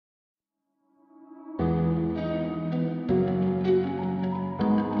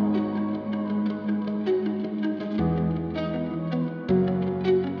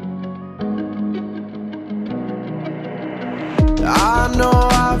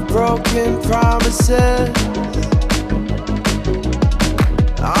broken promises.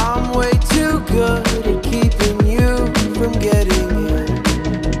 I'm way too good at keeping you from getting in.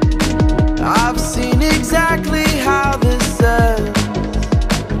 I've seen exactly how this ends.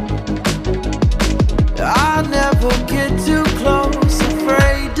 I never get too close,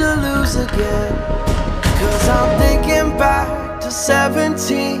 afraid to lose again. 'Cause I'm thinking back to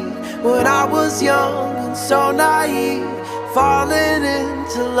 17, when I was young and so naive, falling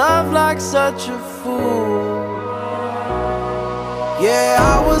into love like such a fool. Yeah,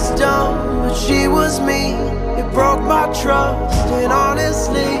 I was dumb, but she was me. It broke my trust, and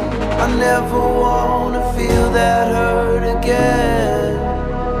honestly, I never wanna feel that hurt again.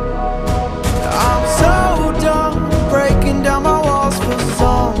 I'm so done breaking down my walls for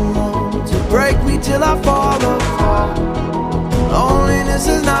someone to break me till I fall apart. Loneliness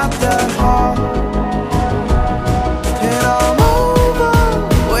is not that hard, and I'm over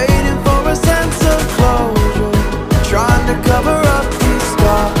waiting for a sense of closure, trying to cover up these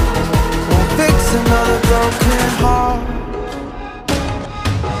scars. Won't fix another broken heart.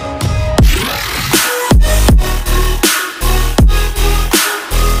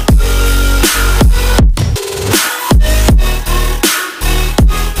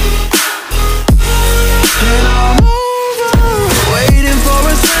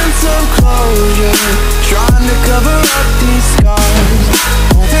 Trying to cover up these scars,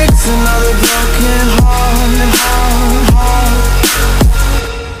 won't fix another broken heart.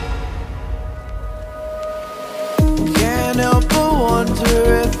 Can't help but wonder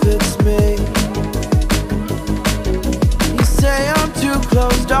if it's me. You say I'm too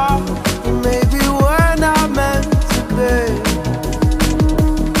closed off, but maybe we're not meant to be.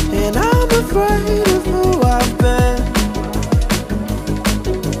 And I'm afraid of who I've been.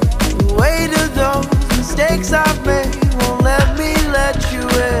 The weight of those mistakes I've made won't let me let you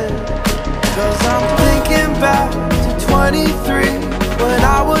in. 'Cause I'm thinking back to 23, when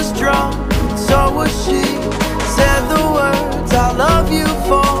I was drunk and so was she. Said the words I love you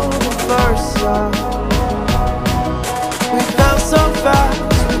for the first time. We felt so fast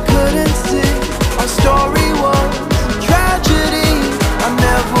we couldn't see. Our story was a tragedy. I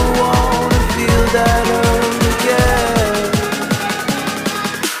never wanna feel that hurt again.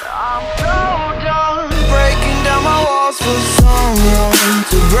 I'm so done breaking down my walls for someone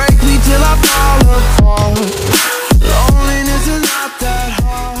to break me till I fall apart.